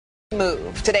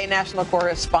Move. Today, national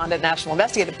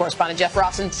investigative correspondent Jeff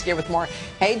Rosson's here with more.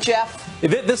 Hey, Jeff.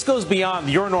 This goes beyond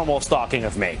your normal stalking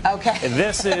of me. Okay.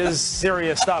 This is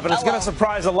serious stuff, and it's going to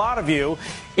surprise a lot of you.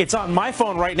 It's on my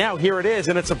phone right now. Here it is,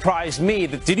 and it surprised me.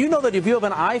 Did you know that if you have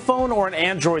an iPhone or an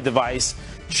Android device,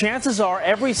 chances are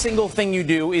every single thing you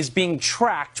do is being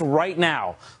tracked right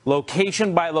now,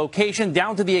 location by location,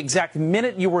 down to the exact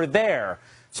minute you were there.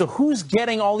 So who's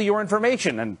getting all your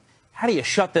information? And how do you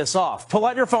shut this off? Pull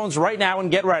out your phones right now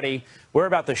and get ready. We're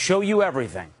about to show you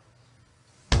everything.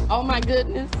 Oh, my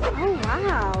goodness. Oh,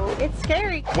 wow. It's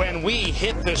scary. When we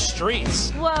hit the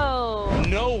streets, Whoa.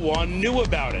 no one knew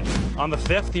about it. On the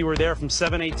 5th, you were there from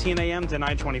 7:18 a.m. to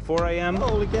 9:24 a.m.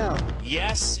 Holy cow.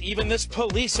 Yes, even this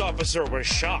police officer was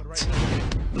shocked.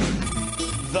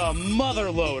 The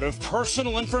motherload of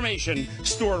personal information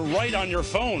stored right on your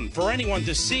phone for anyone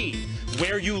to see.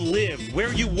 Where you live,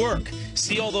 where you work.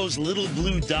 See all those little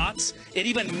blue dots? It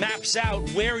even maps out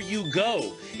where you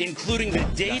go, including the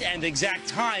date and exact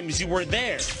times you were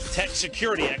there. Tech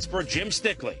security expert Jim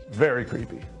Stickley. Very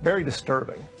creepy. Very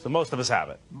disturbing. So most of us have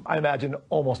it. I imagine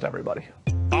almost everybody.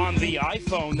 On the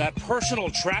iPhone, that personal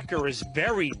tracker is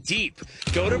very deep.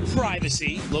 Go to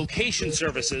Privacy, Location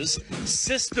Services,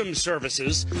 System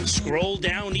Services, scroll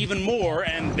down even more,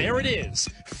 and there it is,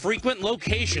 Frequent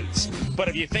Locations. But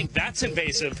if you think that's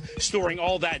invasive, storing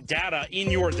all that data in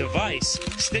your device,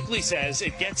 Stickley says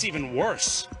it gets even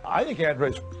worse. I think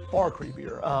Android's far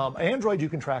creepier. Android you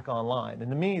can track online, and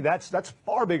to me, that's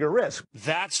far bigger risk.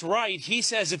 That's right. He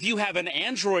says if you have an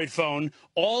Android phone,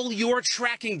 all your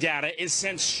tracking data is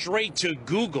sent straight to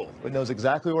Google. It knows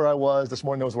exactly where I was. This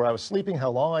morning knows where I was sleeping, how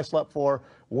long I slept for,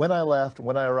 when I left,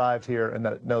 when I arrived here, and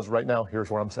that it knows right now,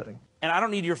 here's where I'm sitting. And I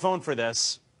don't need your phone for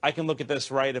this. I can look at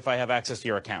this right if I have access to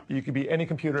your account. You could be any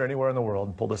computer anywhere in the world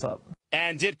and pull this up.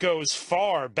 And it goes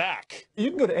far back. You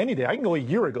can go to any day. I can go a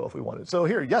year ago if we wanted. So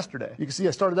here, yesterday, you can see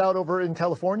I started out over in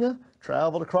California,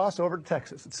 traveled across over to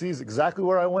Texas. It sees exactly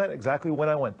where I went, exactly when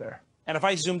I went there. And if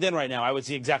I zoomed in right now, I would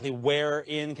see exactly where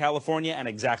in California and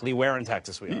exactly where in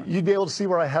Texas we are. You'd be able to see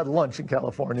where I had lunch in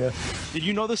California. Did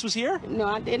you know this was here? No,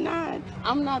 I did not.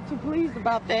 I'm not too pleased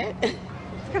about that.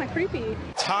 It's kind of creepy.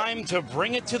 Time to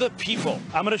bring it to the people.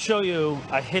 I'm going to show you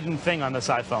a hidden thing on this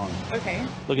iPhone. Okay.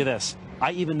 Look at this.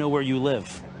 I even know where you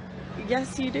live.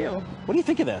 Yes, you do. What do you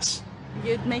think of this?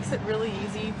 It makes it really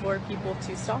easy for people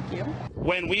to stalk you.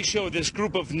 When we show this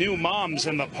group of new moms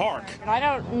in the park, I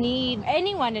don't need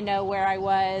anyone to know where I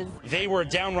was. they were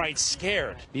downright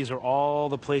scared. These are all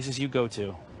the places you go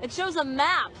to. It shows a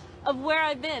map of where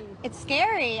I've been. It's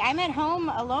scary. I'm at home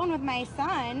alone with my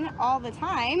son all the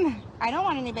time. I don't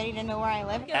want anybody to know where I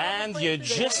live. And you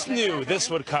just knew this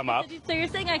would come up. So you're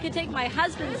saying I could take my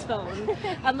husband's phone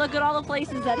and look at all the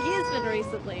places that he's been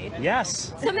recently?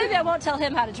 Yes. So maybe I won't tell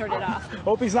him how to turn it off.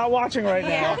 Hope he's not watching right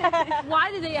now. Why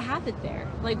do they have it there?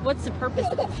 Like, what's the purpose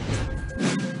of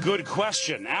it? Good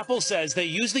question. Apple says they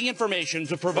use the information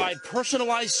to provide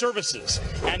personalized services,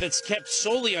 and it's kept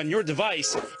solely on your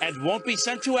device and won't be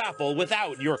sent to Apple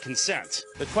without your consent.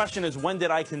 The question is, when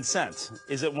did I consent?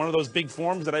 Is it one of those big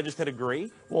forms that I just hit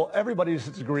agree? Well, everybody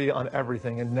just agree on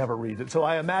everything and never reads it. So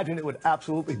I imagine it would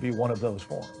absolutely be one of those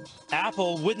forms.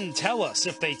 Apple wouldn't tell us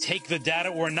if they take the data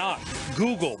or not.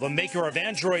 Google, the maker of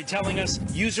Android, telling us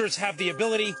users have the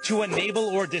ability to enable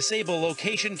or disable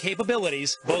location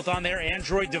capabilities both on their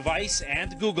Android device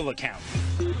and Google account.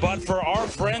 But for our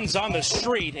friends on the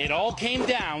street, it all came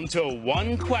down to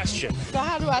one question. So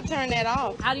how do I turn that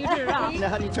off? How do you turn it off?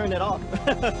 How do you turn that off?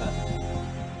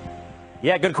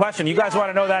 Yeah, good question. You guys want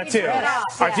to know that too. All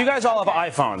right, so you guys all have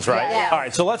iPhones, right? Yeah. All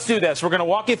right, so let's do this. We're going to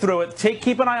walk you through it.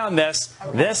 Keep an eye on this.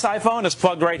 This iPhone is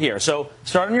plugged right here. So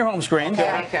start on your home screen.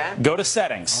 Okay. Go to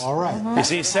Settings. All right. You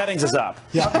see Settings is up.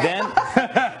 Yeah.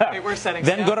 Then, Where's Settings?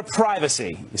 then go to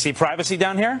Privacy. You see Privacy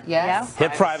down here? Yes.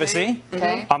 Hit Privacy.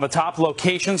 Okay. On the top,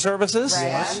 Location Services.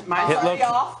 Right. Mine's Hit already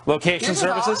off. Location Yours is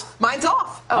Services. off. Mine's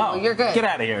off. Oh, you're good. Get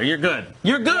out of here. You're good.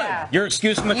 You're good. Yeah. You're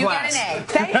excused from the You class. get an A.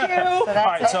 Thank you. So that's All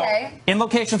right, so okay. in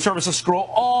Location Services, scroll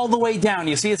all the way down.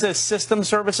 You see it says System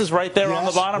Services right there on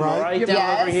the Yes, bottom, right. down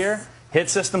Yes. over here. Hit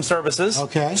System Services.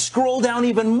 Okay. Scroll down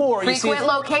even more. You Frequent see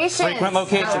locations. Frequent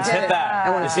Locations. Hit that. I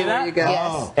want You to see see where that? you go.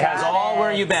 Yes. It has all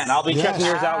where you've been. I'll be Yes. checking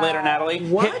yours out later, Natalie.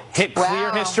 What? Hit Clear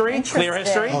Wow. History. Clear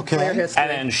Interesting. History. Okay. Clear history. And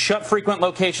then shut Frequent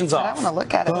Locations I off. want to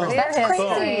look at it. Boom. That's crazy.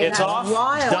 Boom. It's off.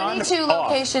 wild. Done. 22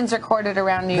 Off. locations recorded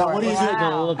around New Now, York. what do you do?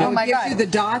 Wow. Go Oh my Gives God. you the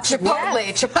dots.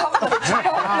 Chipotle.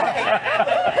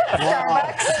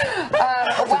 Starbucks.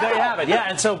 So there you have it. it. Yeah,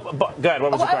 and so, go ahead.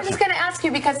 What was the I was question? just going to ask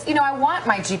you because, I want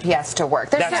my GPS to work.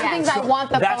 There's some things I want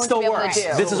the phone to be able to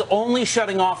do. This is only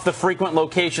shutting off the frequent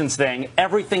locations thing.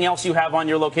 Everything else you have on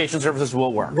your location services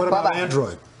will work. What about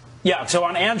Android? Yeah, so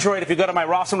on Android, if you go to my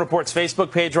Ross and Reports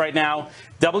Facebook page right now,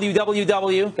 God,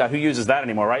 who uses that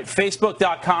anymore, right?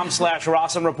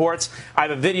 Facebook.com/Ross and Reports. I have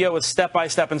a video with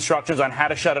step-by-step instructions on how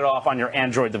to shut it off on your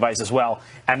Android device as well.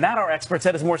 And that, our expert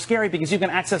said, is more scary because you can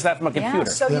access that from a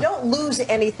computer. So you don't lose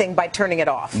anything by turning it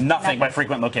off? Nothing by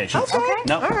frequent locations. Okay.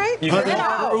 No. All right. You can still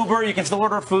order Uber, you can still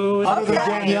order food. Other than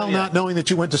Danielle not knowing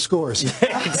that you went to Scores. Hey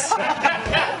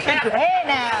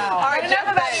now. All right, enough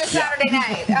about your Saturday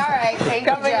night. All right, thank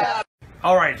you, Jeff.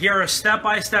 All right, here are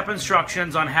step-by-step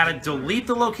instructions on how to delete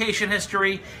the location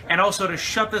history and also to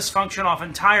shut this function off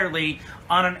entirely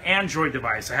on an Android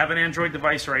device. I have an Android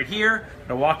device right here. I'm going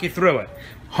to walk you through it.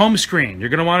 Home screen, you're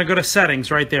going to want to go to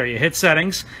settings right there. You hit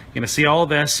settings, you're going to see all of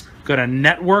this. Go to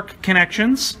network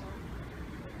connections.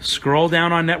 Scroll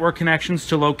down on network connections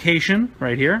to location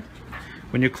right here.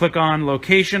 When you click on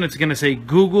location, it's going to say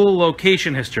Google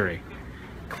location history.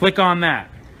 Click on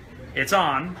that. It's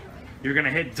on. You're going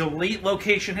to hit delete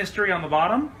location history on the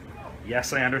bottom.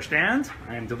 Yes, I understand.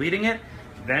 I am deleting it.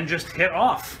 Then just hit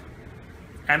off.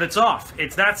 And it's off.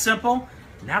 It's that simple.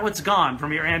 Now it's gone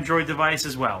from your Android device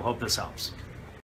as well. Hope this helps.